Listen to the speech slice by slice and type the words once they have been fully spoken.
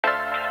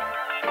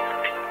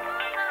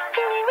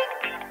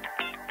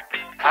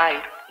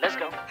Hi, let's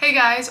go. Hey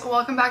guys,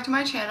 welcome back to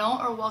my channel,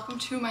 or welcome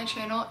to my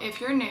channel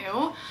if you're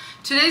new.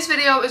 Today's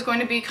video is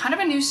going to be kind of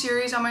a new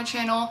series on my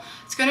channel.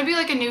 It's going to be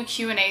like a new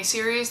Q&A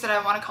series that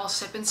I want to call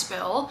Sip and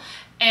Spill.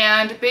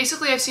 And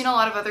basically I've seen a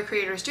lot of other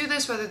creators do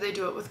this, whether they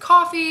do it with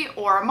coffee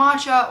or a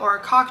matcha or a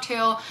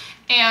cocktail.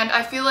 And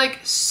I feel like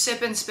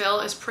Sip and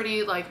Spill is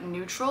pretty like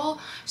neutral,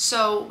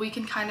 so we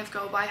can kind of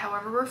go by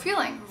however we're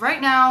feeling.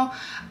 Right now,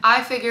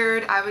 I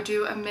figured I would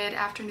do a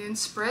mid-afternoon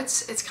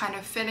spritz. It's kind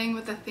of fitting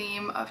with the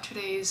theme of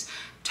today's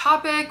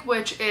topic,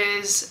 which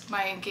is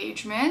my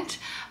engagement.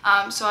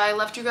 So I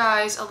left you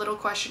guys a little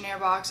questionnaire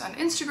box on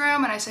Instagram,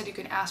 and I said you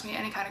can ask me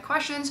any kind of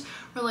questions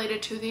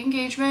related to the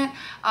engagement.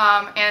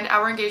 And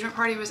our engagement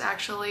party was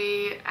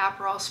actually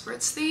Aperol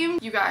Spritz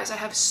themed. You guys, I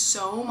have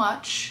so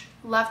much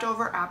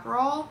leftover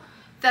Aperol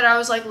that I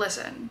was like,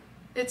 listen,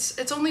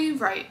 it's only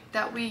right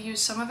that we use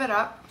some of it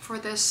up for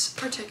this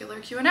particular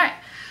Q&A.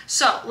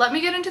 So let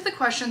me get into the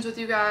questions with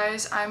you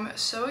guys. I'm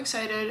so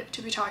excited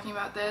to be talking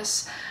about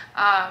this.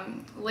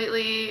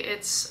 Lately,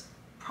 it's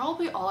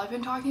probably all I've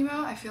been talking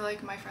about. I feel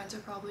like my friends are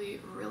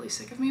probably really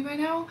sick of me by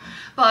now,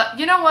 but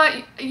you know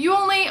what? You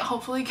only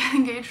hopefully get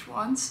engaged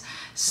once,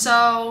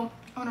 so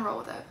I'm gonna roll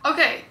with it.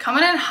 Okay,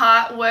 coming in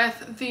hot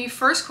with the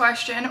first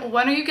question: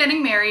 when are you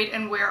getting married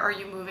and where are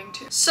you moving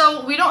to?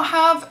 So we don't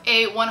have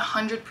a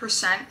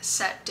 100%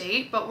 set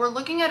date, but we're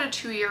looking at a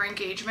 2-year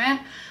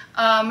engagement.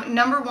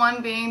 Number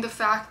one being the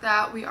fact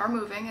that we are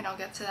moving, and I'll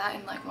get to that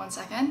in like 1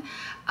 second.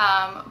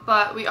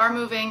 But we are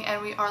moving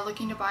and we are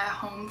looking to buy a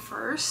home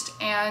first,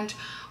 and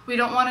we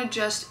don't want to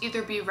just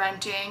either be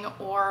renting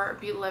or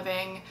be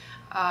living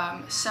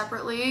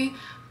separately.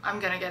 I'm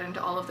gonna get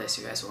into all of this,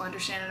 you guys will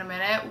understand in a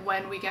minute.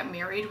 When we get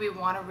married, we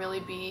want to really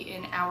be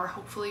in our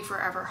hopefully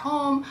forever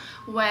home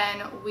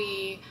when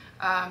we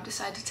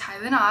decide to tie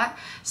the knot.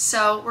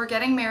 So we're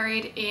getting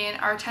married, in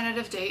our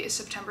tentative date is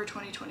September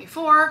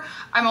 2024.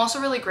 I'm also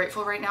really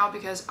grateful right now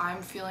because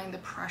I'm feeling the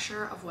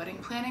pressure of wedding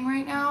planning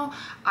right now.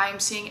 I'm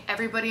seeing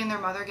everybody and their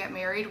mother get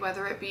married,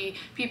 whether it be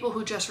people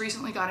who just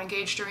recently got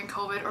engaged during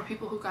COVID or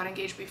people who got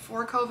engaged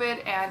before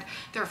COVID and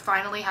they're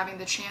finally having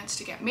the chance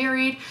to get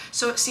married.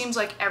 So it seems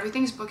like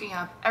everything's booking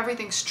up,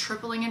 everything's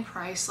tripling in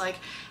price, like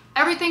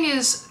everything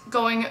is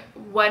going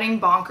wedding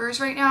bonkers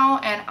right now,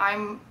 and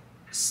I'm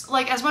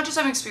like, as much as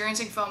I'm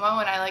experiencing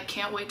FOMO and I like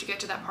can't wait to get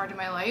to that part of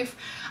my life,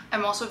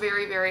 I'm also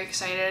very, very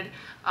excited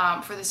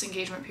for this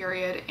engagement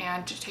period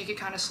and to take it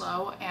kind of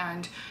slow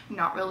and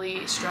not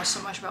really stress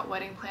so much about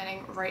wedding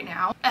planning right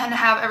now, and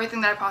have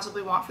everything that I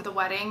possibly want for the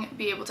wedding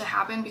be able to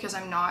happen because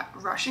I'm not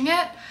rushing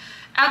it.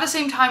 At the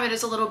same time, it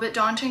is a little bit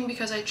daunting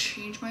because I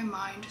change my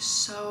mind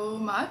so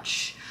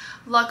much.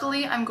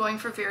 Luckily, I'm going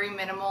for very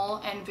minimal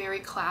and very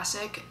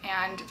classic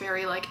and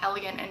very like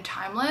elegant and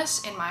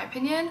timeless in my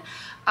opinion.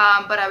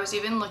 But I was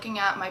even looking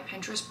at my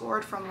Pinterest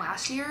board from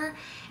last year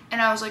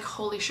and I was like,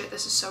 holy shit,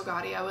 this is so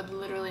gaudy. I would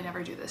literally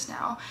never do this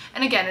now.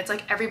 And again, it's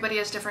like everybody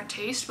has different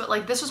taste, but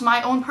like this was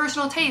my own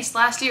personal taste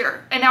last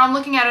year. And now I'm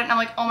looking at it and I'm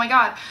like, oh my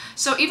God.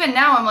 So even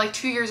now I'm like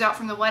 2 years out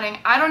from the wedding.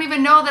 I don't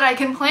even know that I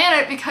can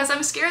plan it because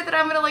I'm scared that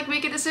I'm gonna like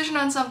make a decision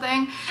on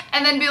something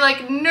and then be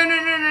like, no,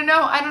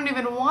 I don't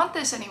even want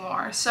this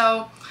anymore.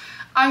 So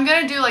I'm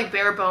gonna do like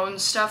bare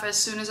bones stuff as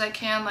soon as I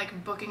can,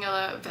 like booking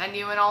a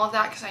venue and all of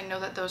that, because I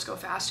know that those go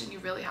fast and you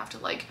really have to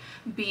like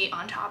be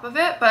on top of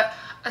it. But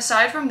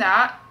aside from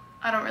that,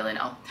 I don't really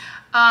know.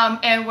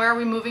 And where are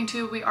we moving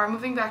to? We are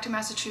moving back to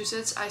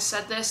Massachusetts. I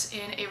said this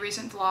in a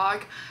recent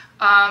vlog.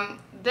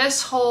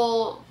 This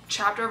whole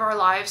chapter of our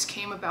lives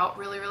came about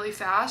really, really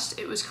fast.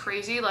 It was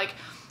crazy. Like,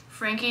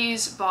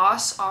 Frankie's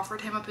boss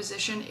offered him a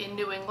position in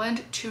New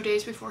England 2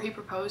 days before he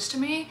proposed to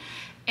me.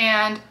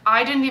 And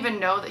I didn't even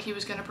know that he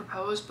was going to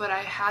propose, but I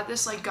had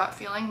this like gut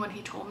feeling when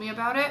he told me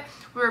about it.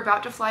 We were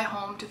about to fly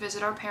home to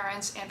visit our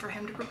parents and for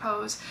him to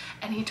propose,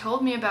 and he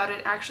told me about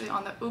it actually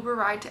on the Uber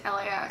ride to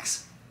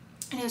LAX.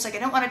 And he was like, I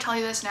don't want to tell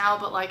you this now,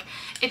 but like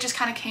it just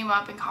kind of came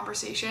up in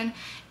conversation,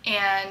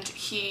 and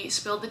he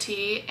spilled the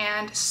tea,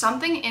 and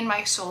something in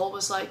my soul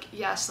was like,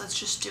 yes, let's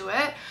just do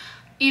it.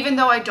 Even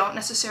though I don't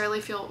necessarily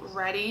feel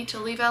ready to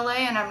leave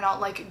LA and I'm not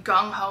like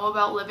gung-ho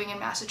about living in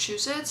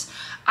Massachusetts,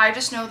 I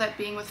just know that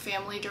being with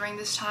family during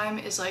this time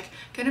is like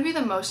gonna be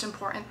the most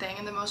important thing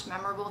and the most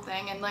memorable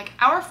thing. And like,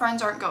 our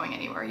friends aren't going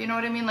anywhere, you know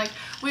what I mean? Like,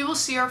 we will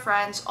see our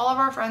friends. All of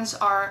our friends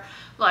are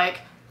like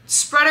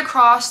spread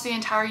across the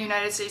entire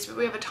United States, but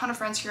we have a ton of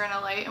friends here in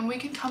LA and we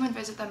can come and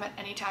visit them at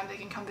any time. They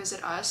can come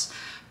visit us.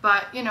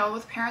 But you know,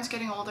 with parents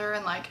getting older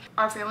and like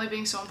our family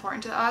being so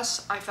important to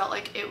us, I felt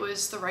like it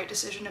was the right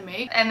decision to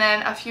make. And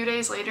then a few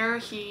days later,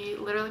 he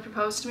literally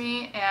proposed to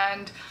me,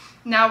 and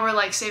now we're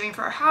like saving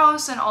for our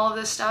house and all of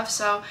this stuff.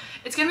 So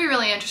it's gonna be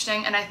really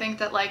interesting, and I think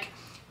that like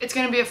it's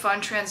gonna be a fun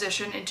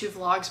transition into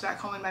vlogs back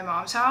home in my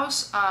mom's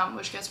house,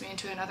 which gets me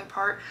into another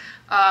part,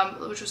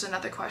 which was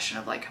another question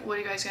of like, what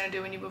are you guys gonna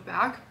do when you move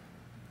back?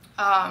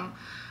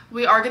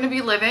 We are going to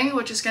be living,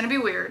 which is going to be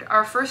weird.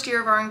 Our first year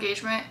of our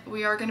engagement,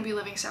 we are going to be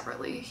living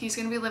separately. He's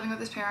going to be living with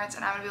his parents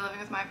and I'm going to be living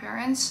with my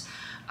parents.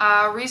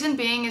 Reason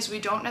being is we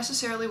don't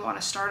necessarily want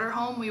a starter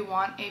home. We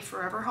want a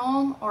forever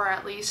home, or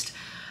at least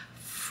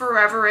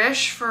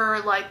forever-ish for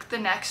like the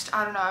next,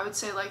 I don't know, I would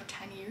say like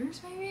 10 years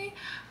maybe.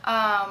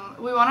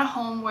 We want a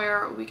home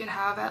where we could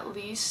have at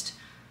least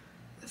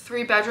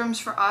 3 bedrooms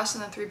for us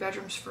and then 3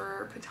 bedrooms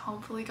for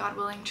hopefully, God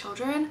willing,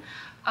 children.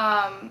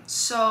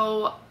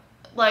 So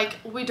like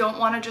we don't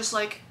want to just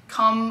like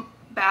come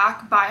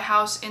back, buy a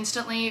house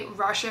instantly,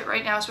 rush it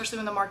right now, especially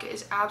when the market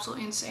is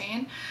absolutely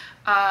insane.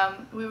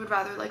 We would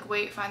rather like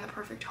wait, find the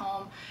perfect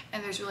home,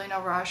 and there's really no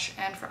rush.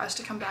 And for us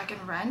to come back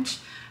and rent,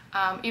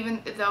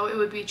 even though it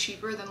would be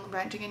cheaper than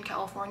renting in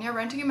California,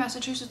 renting in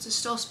Massachusetts is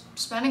still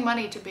spending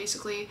money to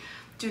basically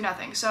do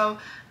nothing. So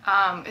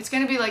it's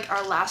going to be like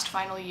our last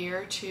final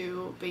year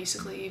to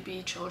basically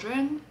be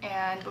children,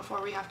 and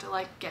before we have to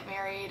like get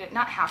married,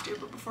 not have to,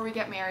 but before we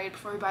get married,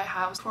 before we buy a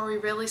house, before we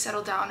really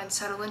settle down and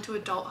settle into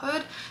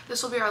adulthood,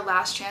 this will be our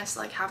last chance to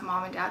like have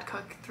mom and dad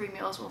cook 3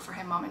 meals. Well, for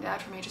him, mom and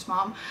dad, for me, just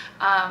mom.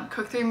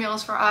 Cook 3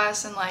 meals for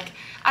us and like,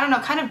 I don't know,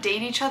 kind of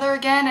date each other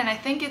again. And I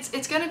think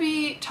it's going to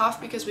be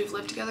tough because we've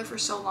lived together for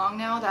so long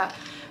now that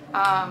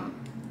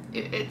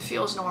it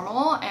feels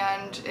normal,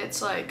 and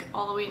it's like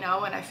all we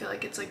know, and I feel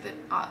like it's like the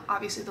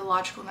obviously the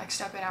logical next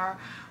step in our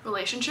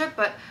relationship.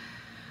 But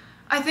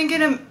I think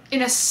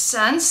in a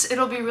sense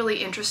it'll be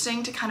really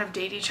interesting to kind of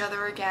date each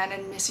other again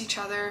and miss each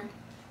other,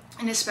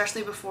 and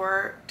especially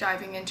before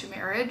diving into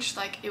marriage,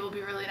 like it will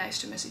be really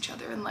nice to miss each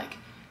other and like,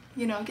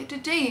 you know, get to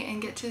date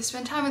and get to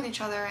spend time with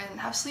each other and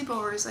have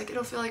sleepovers. Like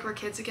it'll feel like we're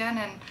kids again,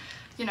 and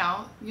you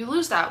know, you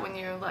lose that when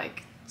you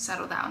like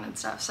settle down and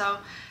stuff. So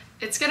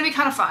it's gonna be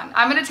kind of fun.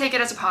 I'm gonna take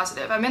it as a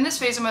positive. I'm in this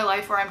phase of my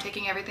life where I'm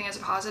taking everything as a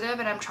positive,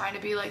 and I'm trying to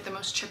be like the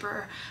most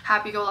chipper,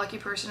 happy-go-lucky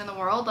person in the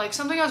world. Like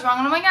something goes wrong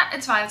and I'm like, yeah,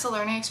 it's fine. It's a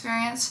learning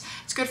experience.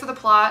 It's good for the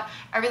plot.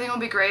 Everything will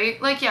be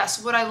great. Like,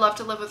 yes, would I love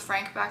to live with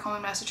Frank back home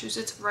in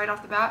Massachusetts right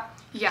off the bat?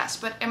 Yes,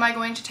 but am I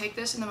going to take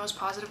this in the most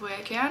positive way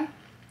I can?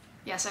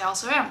 Yes, I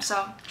also am.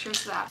 So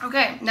cheers to that.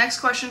 Okay, next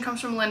question comes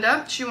from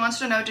Linda. She wants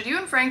to know, did you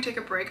and Frank take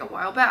a break a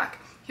while back?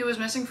 He was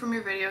missing from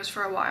your videos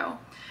for a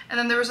while. And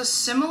then there was a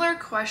similar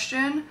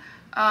question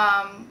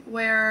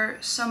where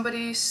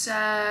somebody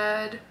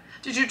said,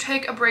 did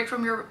taking a break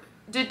from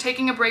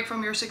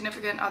your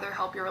significant other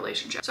help your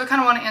relationship? So I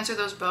kind of want to answer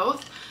those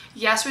both.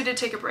 Yes, we did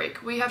take a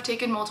break. We have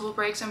taken multiple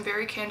breaks. I'm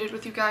very candid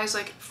with you guys.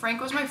 Like,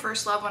 Frank was my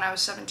first love when I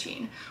was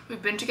 17.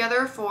 We've been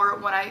together for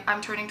when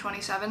I'm turning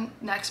 27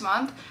 next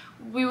month.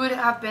 We would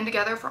have been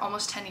together for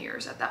almost 10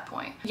 years at that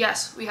point.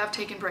 Yes, we have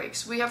taken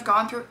breaks. We have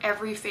gone through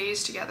every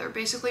phase together,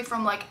 basically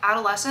from like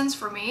adolescence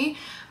for me,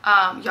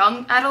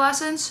 young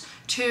adolescence,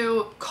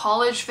 to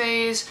college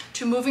phase,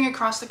 to moving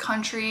across the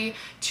country,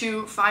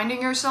 to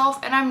finding yourself.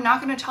 And I'm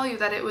not going to tell you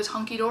that it was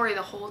hunky-dory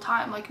the whole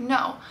time. Like,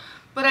 no.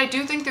 But I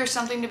do think there's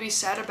something to be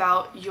said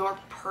about your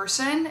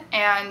person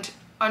and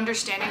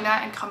understanding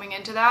that and coming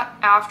into that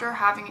after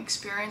having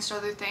experienced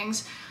other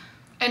things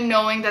and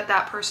knowing that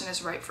that person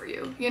is right for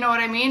you. You know what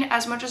I mean?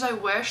 As much as I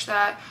wish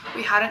that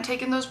we hadn't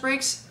taken those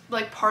breaks,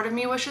 like part of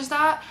me wishes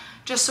that,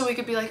 just so we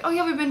could be like, oh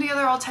yeah, we've been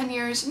together all 10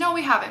 years. No,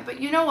 we haven't. But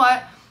you know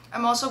what?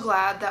 I'm also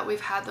glad that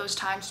we've had those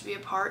times to be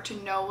apart,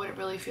 to know what it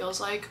really feels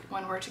like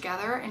when we're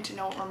together and to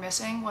know what we're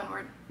missing when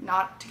we're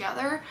not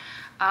together.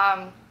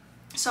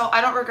 So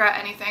I don't regret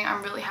anything.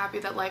 I'm really happy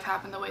that life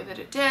happened the way that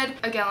it did.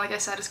 Again, like I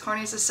said, as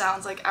corny as this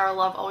sounds, like our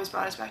love always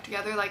brought us back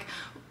together. Like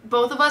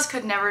both of us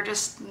could never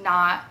just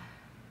not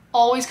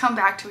always come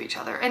back to each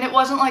other. And it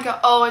wasn't like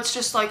it's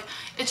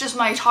just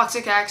my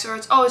toxic ex, or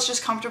it's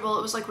just comfortable.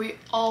 It was like we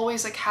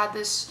always like had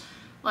this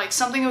like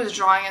something that was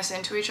drawing us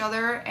into each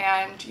other,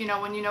 and you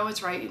know, when you know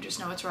it's right, you just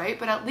know it's right.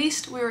 But at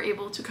least we were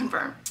able to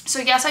confirm. So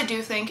yes, I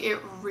do think it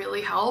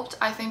really helped.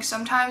 I think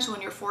sometimes when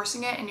you're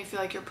forcing it and you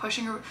feel like you're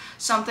pushing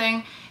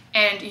something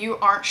and you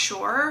aren't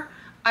sure,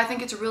 I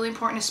think it's really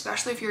important,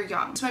 especially if you're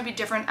young. This might be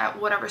different at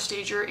whatever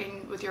stage you're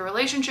in with your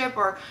relationship,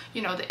 or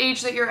you know, the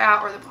age that you're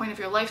at, or the point of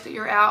your life that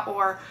you're at,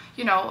 or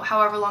you know,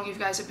 however long you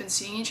guys have been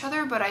seeing each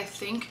other. But I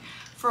think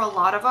for a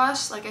lot of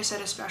us, like I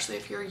said, especially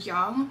if you're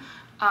young,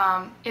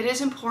 it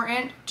is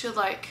important to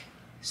like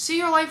see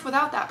your life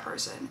without that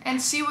person and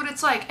see what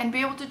it's like, and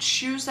be able to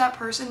choose that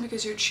person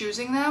because you're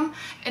choosing them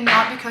and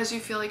not because you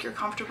feel like you're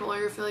comfortable, or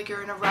you feel like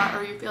you're in a rut,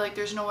 or you feel like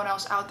there's no one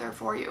else out there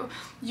for you.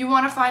 You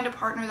want to find a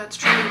partner that's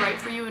truly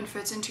right for you and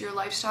fits into your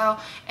lifestyle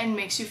and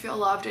makes you feel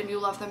loved and you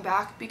love them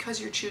back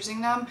because you're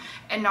choosing them,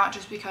 and not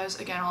just because,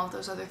 again, all of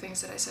those other things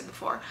that I said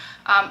before.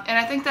 And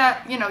I think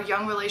that, you know,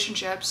 young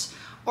relationships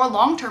or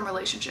long-term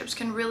relationships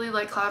can really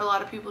like cloud a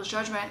lot of people's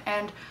judgment.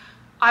 And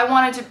I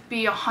wanted to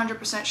be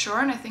 100% sure,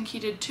 and I think he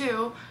did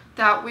too,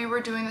 that we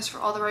were doing this for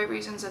all the right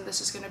reasons, and this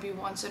is going to be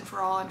once and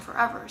for all and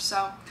forever.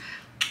 So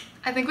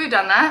I think we've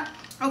done that.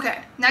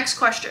 Okay, next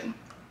question.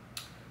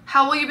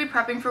 How will you be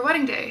prepping for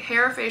wedding day?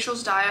 Hair,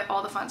 facials, diet,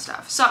 all the fun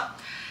stuff. So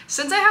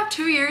since I have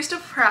 2 years to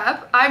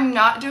prep, I'm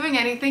not doing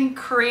anything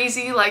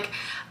crazy. Like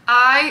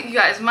you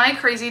guys, my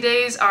crazy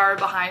days are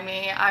behind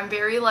me. I'm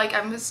very like,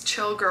 I'm this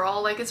chill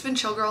girl. Like, it's been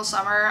chill girl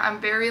summer.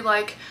 I'm very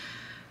like,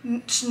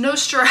 no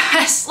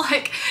stress,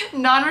 like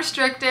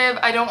non-restrictive.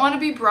 I don't want to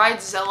be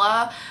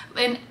bridezilla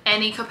in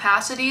any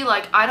capacity.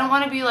 Like I don't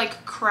want to be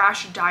like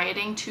crash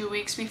dieting 2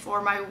 weeks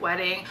before my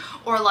wedding,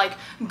 or like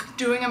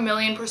doing a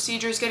million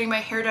procedures, getting my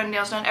hair done,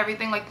 nails done,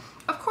 everything. Like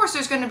of course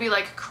there's going to be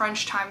like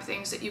crunch time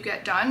things that you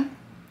get done,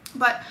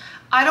 but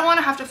I don't want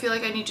to have to feel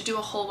like I need to do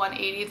a whole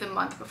 180 the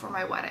month before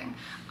my wedding.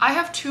 I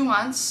have 2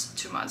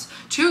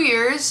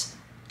 years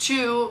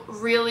to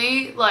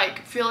really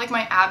like feel like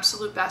my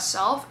absolute best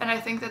self, and I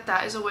think that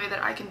that is a way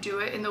that I can do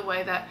it in the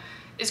way that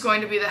is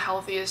going to be the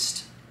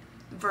healthiest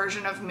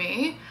version of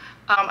me.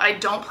 I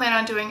don't plan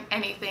on doing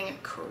anything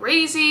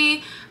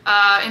crazy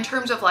in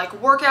terms of like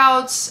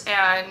workouts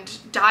and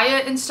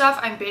diet and stuff.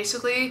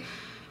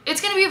 It's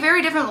gonna be a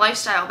very different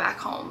lifestyle back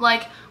home.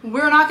 Like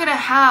we're not gonna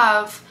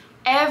have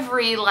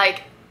every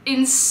like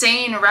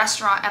insane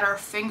restaurant at our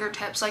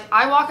fingertips. Like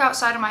I walk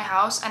outside of my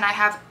house and I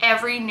have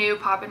every new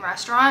poppin'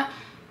 restaurant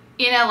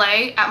in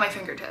LA at my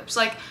fingertips.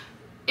 Like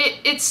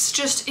it's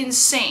just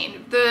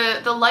insane.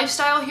 The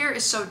lifestyle here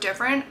is so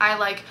different. I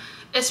like,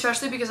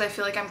 especially because I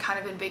feel like I'm kind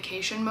of in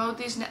vacation mode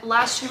these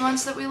last 2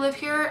 months that we live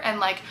here, and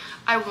like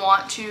I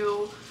want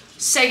to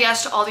say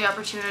yes to all the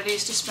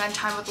opportunities to spend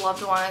time with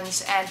loved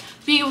ones and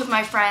be with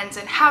my friends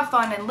and have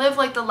fun and live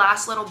like the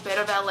last little bit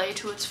of LA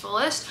to its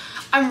fullest.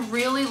 I'm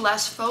really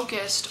less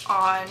focused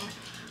on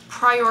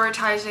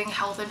prioritizing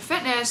health and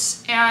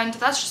fitness, and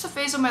that's just a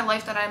phase of my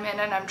life that I'm in,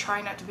 and I'm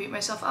trying not to beat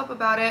myself up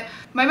about it.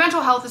 My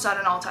mental health is at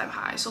an all-time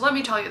high, so let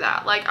me tell you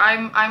that. Like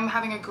I'm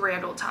having a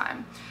grand old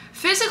time.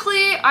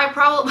 Physically, I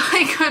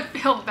probably could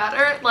feel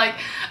better. Like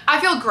I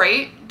feel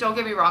great, don't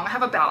get me wrong, I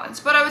have a balance,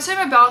 but I would say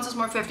my balance is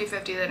more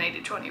 50-50 than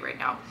 80-20 right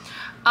now.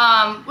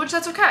 Which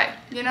that's okay,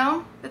 you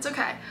know, it's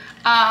okay.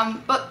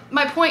 But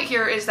my point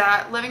here is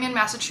that living in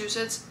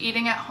Massachusetts,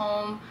 eating at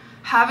home,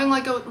 having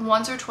like a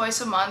once or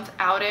twice a month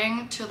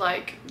outing to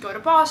like go to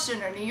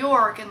Boston or New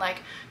York and like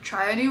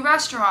try a new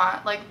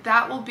restaurant, like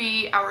that will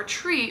be our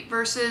treat,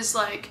 versus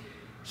like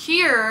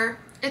here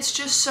it's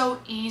just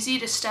so easy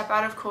to step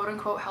out of quote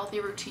unquote healthy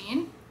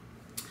routine.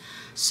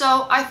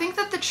 So I think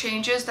that the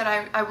changes that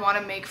I want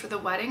to make for the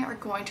wedding are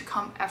going to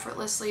come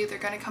effortlessly. They're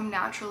going to come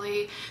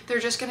naturally. They're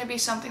just going to be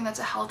something that's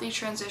a healthy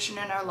transition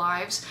in our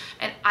lives.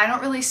 And I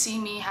don't really see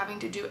me having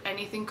to do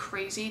anything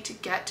crazy to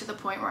get to the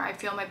point where I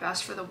feel my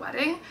best for the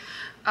wedding.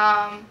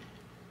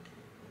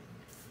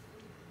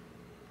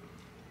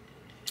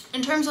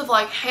 In terms of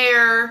like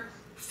hair,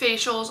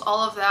 facials,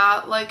 all of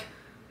that, like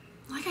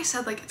I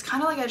said, like it's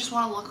kind of like I just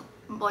want to look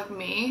like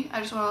me.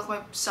 I just want to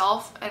look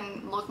myself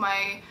and look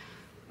my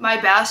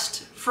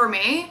best for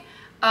me.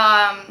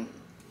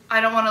 I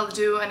don't want to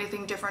do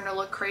anything different or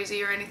look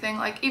crazy or anything.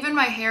 Like even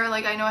my hair,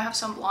 like I know I have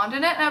some blonde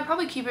in it, and I'd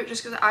probably keep it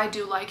just because I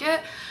do like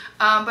it.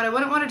 But I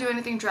wouldn't want to do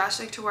anything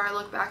drastic to where I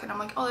look back and I'm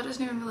like, oh, that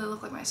doesn't even really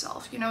look like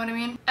myself. You know what I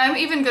mean? I'm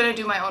even gonna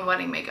do my own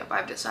wedding makeup,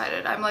 I've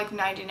decided. I'm like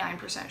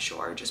 99%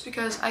 sure, just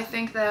because I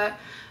think that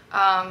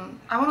I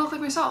want to look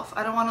like myself.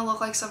 I don't want to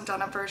look like some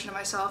done up version of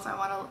myself. I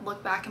want to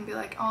look back and be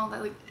like, oh,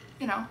 that, like,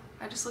 you know,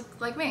 I just look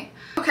like me.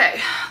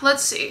 Okay,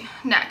 let's see.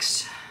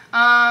 Next.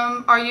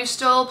 Are you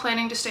still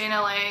planning to stay in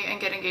LA and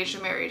get engaged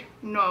and married?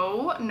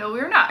 No,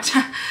 we're not.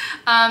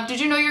 Did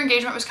you know your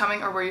engagement was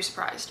coming, or were you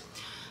surprised?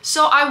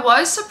 So I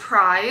was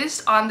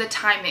surprised on the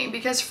timing,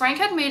 because Frank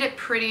had made it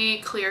pretty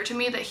clear to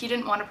me that he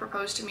didn't want to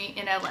propose to me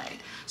in LA.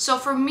 So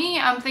for me,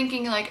 I'm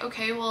thinking like,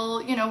 okay,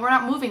 well, you know, we're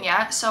not moving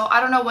yet, so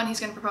I don't know when he's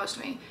going to propose to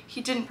me. He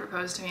didn't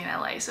propose to me in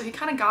LA, so he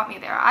kind of got me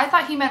there. I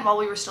thought he meant while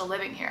we were still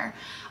living here.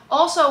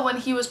 Also, when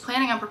he was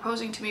planning on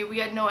proposing to me, we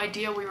had no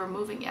idea we were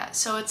moving yet.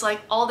 So it's like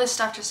all this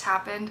stuff just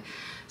happened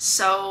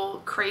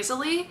so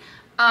crazily.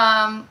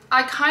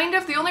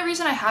 The only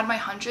reason I had my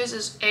hunches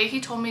is A,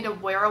 he told me to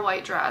wear a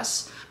white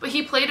dress, but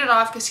he played it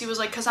off because he was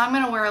like, because I'm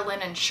going to wear a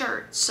linen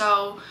shirt,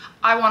 so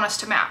I want us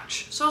to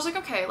match. So I was like,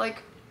 okay,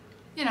 like,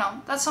 you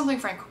know, that's something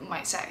Frank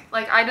might say.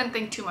 Like, I didn't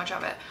think too much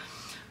of it.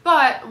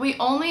 But we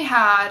only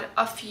had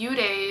a few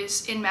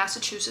days in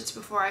Massachusetts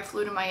before I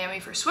flew to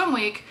Miami for swim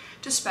week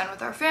to spend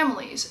with our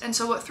families. And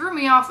so what threw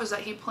me off was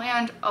that he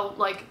planned a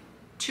like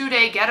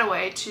 2-day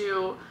getaway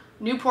to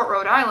Newport,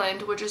 Rhode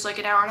Island, which is like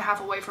an hour and a half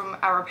away from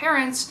our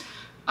parents,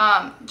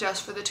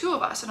 just for the two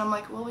of us. And I'm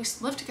like, well, we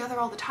live together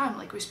all the time.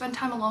 Like we spend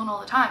time alone all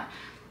the time.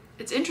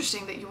 It's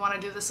interesting that you want to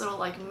do this little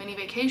like mini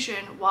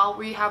vacation while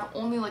we have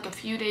only like a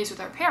few days with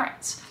our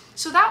parents.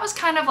 So that was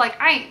kind of like,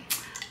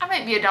 I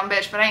might be a dumb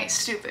bitch, but I ain't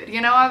stupid. You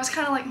know, I was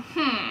kind of like,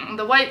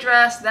 the white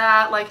dress,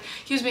 that, like,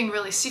 he was being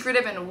really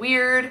secretive and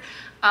weird.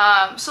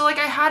 So like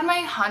I had my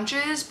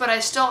hunches, but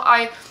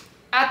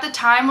at the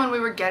time when we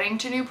were getting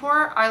to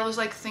Newport, I was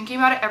like thinking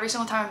about it every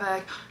single time. I'd be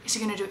like, is he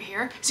gonna do it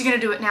here? Is he gonna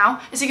do it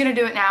now? Is he gonna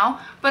do it now?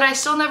 But I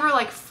still never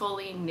like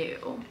fully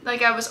knew.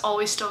 Like I was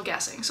always still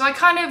guessing. So I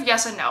kind of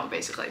yes and no,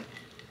 basically.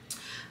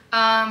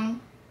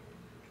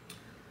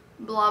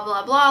 blah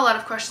blah blah. A lot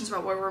of questions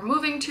about where we're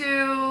moving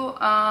to.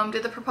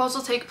 Did the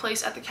proposal take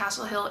place at the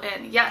Castle Hill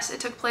Inn? Yes, it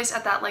took place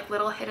at that like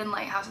little hidden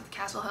lighthouse at the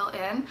Castle Hill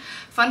Inn.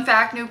 Fun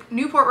fact,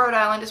 Newport, Rhode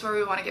Island is where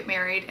we want to get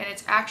married, and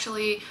it's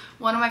actually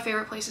one of my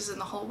favorite places in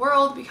the whole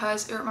world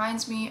because it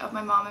reminds me of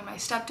my mom and my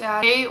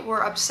stepdad. They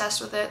were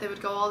obsessed with it. They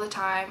would go all the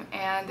time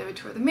and they would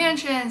tour the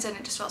mansions, and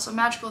it just felt so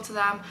magical to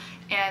them.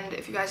 And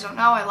if you guys don't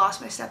know, I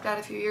lost my stepdad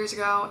a few years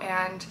ago,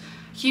 and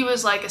he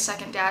was like a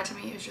second dad to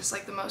me. He was just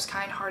like the most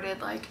kind-hearted,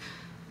 like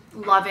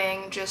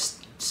loving,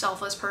 just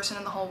selfless person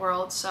in the whole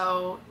world.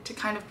 So to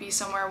kind of be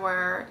somewhere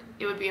where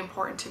it would be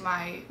important to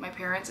my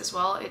parents as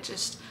well, it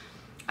just,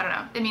 I don't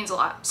know, it means a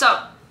lot.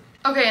 So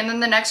okay, and then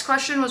the next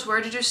question was,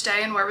 where did you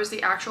stay and where was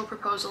the actual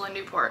proposal in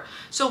Newport?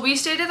 So we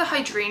stayed at the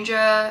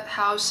Hydrangea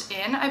House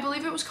Inn, I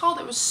believe it was called.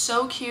 It was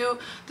so cute.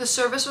 The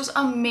service was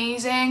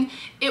amazing.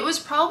 It was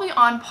probably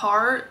on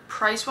par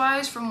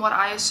price-wise, from what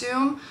I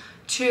assume,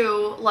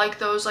 to like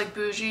those like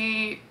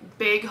bougie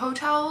big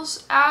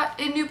hotels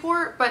in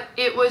Newport, but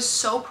it was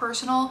so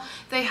personal.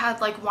 They had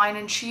like wine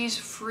and cheese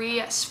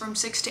free from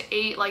 6 to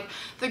 8. Like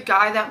the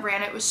guy that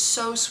ran it was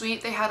so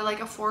sweet. They had like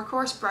a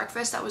 4-course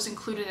breakfast that was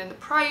included in the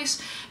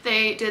price.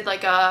 They did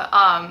like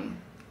a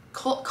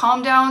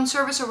calm down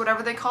service or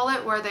whatever they call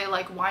it, where they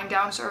like wind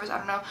down service, I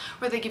don't know,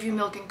 where they give you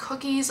milk and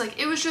cookies. Like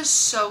it was just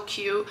so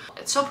cute.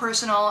 It's so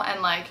personal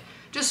and like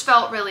just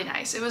felt really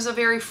nice. It was a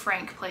very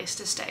Frank place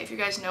to stay. If you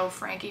guys know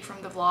Frankie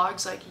from the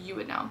vlogs, like you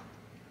would know.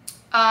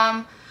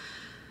 How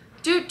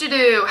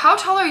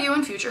tall are you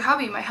in future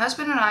hubby? My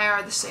husband and I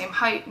are the same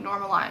height.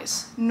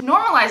 Normalize.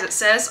 Normalize, it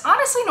says.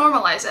 Honestly,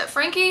 normalize it.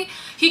 Frankie,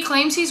 he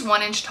claims he's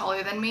 1 inch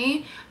taller than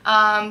me,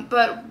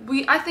 but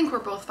I think we're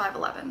both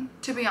 5'11",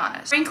 to be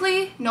honest.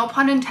 Frankly, no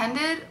pun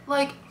intended,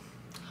 like,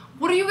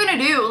 what are you gonna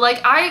do?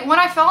 Like when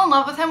I fell in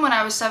love with him when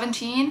I was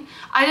 17,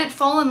 I didn't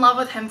fall in love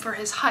with him for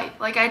his height.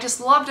 Like I just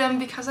loved him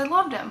because I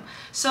loved him.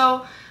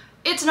 So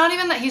it's not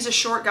even that he's a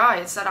short guy,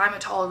 it's that I'm a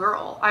tall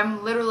girl.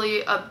 I'm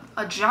literally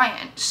a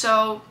giant.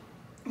 So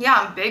yeah,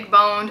 I'm big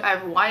boned, I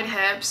have wide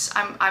hips,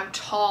 I'm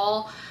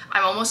tall,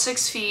 I'm almost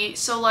 6 feet.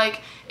 So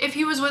like if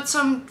he was with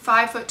some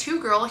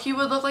 5'2" girl, he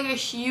would look like a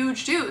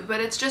huge dude.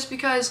 But it's just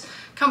because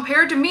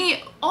compared to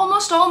me,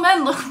 almost all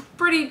men look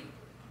pretty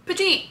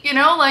petite, you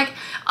know? Like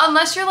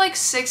unless you're like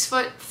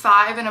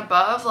 6'5" and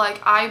above,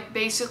 like I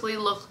basically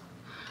look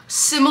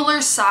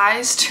similar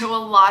size to a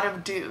lot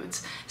of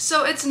dudes.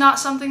 So it's not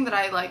something that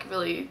I like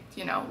really,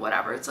 you know,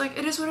 whatever. It's like,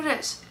 it is what it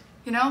is,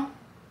 you know?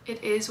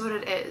 It is what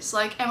it is.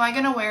 Like, am I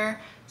gonna wear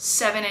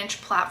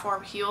 7-inch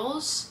platform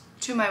heels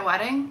to my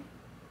wedding?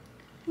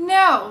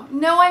 No,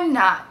 I'm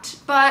not.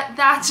 But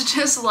that's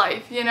just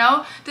life, you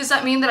know? Does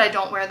that mean that I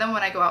don't wear them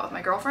when I go out with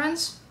my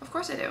girlfriends? Of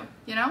course I do,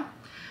 you know?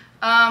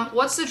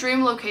 What's the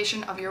dream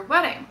location of your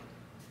wedding?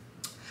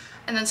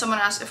 And then someone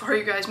asked, are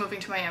you guys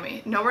moving to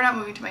Miami? No, we're not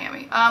moving to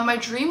Miami. My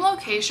dream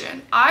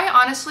location, I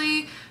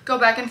honestly go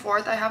back and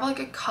forth. I have like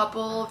a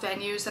couple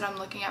venues that I'm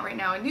looking at right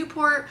now in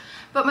Newport,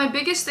 but my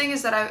biggest thing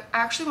is that I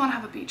actually want to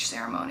have a beach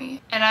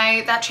ceremony,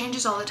 and that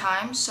changes all the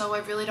time, so I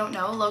really don't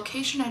know.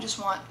 Location, I just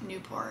want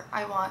Newport.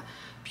 I want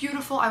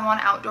beautiful, I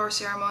want outdoor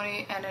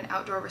ceremony and an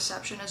outdoor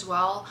reception as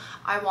well.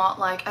 I want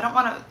like, I don't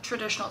want a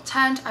traditional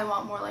tent, I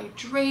want more like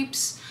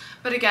drapes,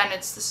 but again,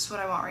 this is what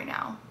I want right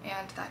now,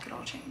 and that could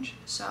all change.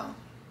 So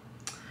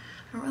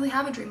I don't really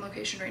have a dream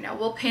location right now.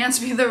 Will Pants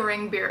be the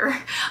ring bearer?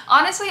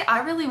 Honestly,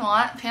 I really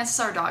want, Pants is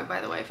our dog,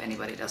 by the way, if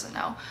anybody doesn't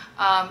know.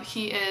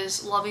 He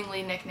is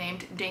lovingly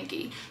nicknamed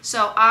Dinky.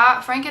 So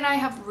Frank and I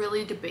have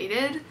really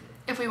debated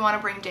if we want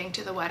to bring Dink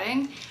to the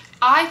wedding.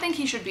 I think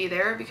he should be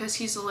there because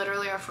he's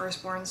literally our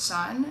firstborn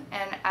son,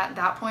 and at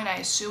that point I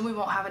assume we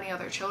won't have any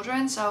other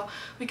children, so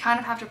we kind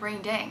of have to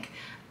bring Dink.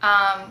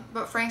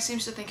 But Frank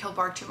seems to think he'll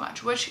bark too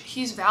much, which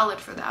he's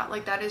valid for that,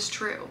 like that is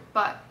true,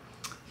 but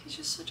he's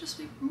just such a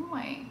sweet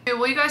boy. Okay,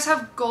 will you guys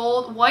have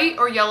white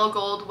or yellow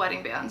gold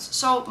wedding bands?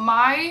 So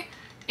my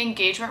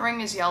engagement ring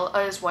is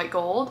white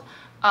gold.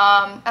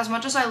 As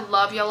much as I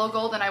love yellow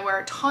gold and I wear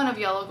a ton of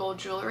yellow gold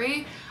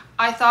jewelry,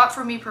 I thought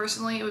for me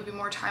personally it would be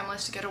more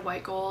timeless to get a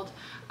white gold.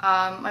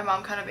 My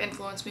mom kind of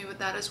influenced me with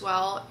that as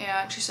well,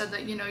 and she said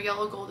that, you know,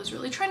 yellow gold is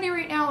really trendy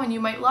right now and you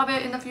might love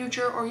it in the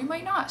future or you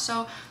might not,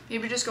 so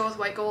maybe just go with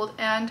white gold.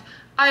 And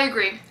I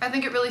agree, I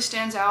think it really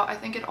stands out. I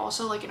think it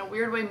also, like, in a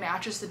weird way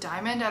matches the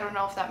diamond. I don't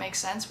know if that makes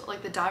sense, but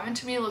like the diamond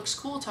to me looks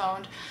cool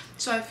toned,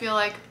 so I feel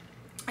like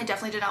I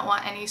definitely did not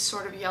want any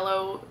sort of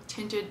yellow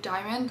tinted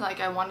diamond. Like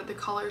I wanted the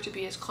color to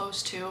be as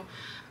close to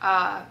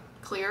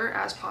clear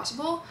as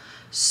possible.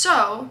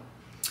 So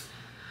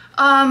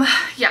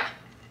yeah,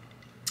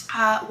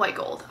 white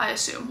gold, I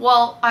assume.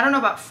 Well, I don't know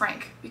about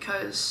Frank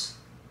because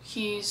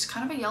he's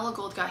kind of a yellow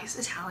gold guy. He's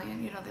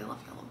Italian, you know, they love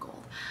yellow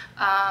gold.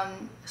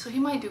 So he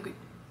might do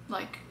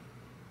like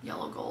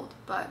yellow gold,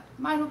 but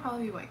mine will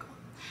probably be white gold.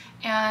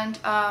 And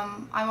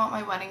I want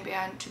my wedding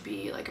band to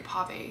be like a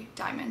pave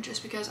diamond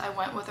just because I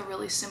went with a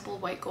really simple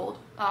white gold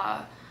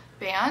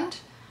band.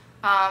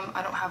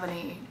 I don't have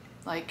any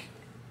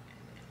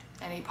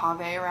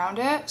pave around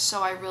it,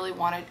 so I really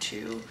wanted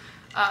to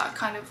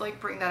kind of like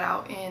bring that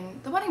out in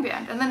the wedding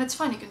band. And then it's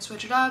fun, you can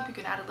switch it up, you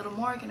can add a little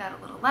more, you can add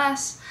a little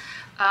less.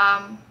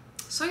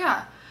 So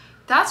yeah,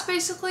 that's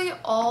basically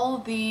all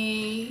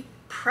the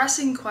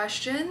pressing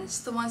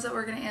questions, the ones that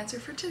we're going to answer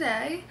for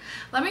today.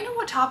 Let me know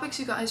what topics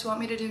you guys want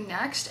me to do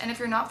next, and if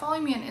you're not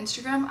following me on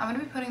Instagram, I'm going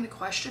to be putting the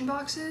question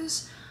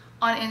boxes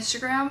on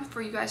Instagram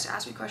for you guys to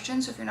ask me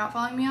questions. So if you're not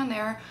following me on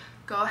there,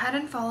 go ahead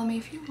and follow me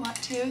if you want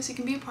to, so you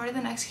can be a part of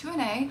the next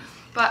Q&A.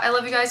 But I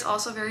love you guys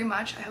also very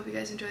much. I hope you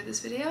guys enjoyed this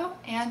video,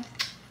 and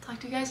I'll talk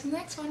to you guys in the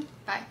next one.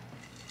 Bye.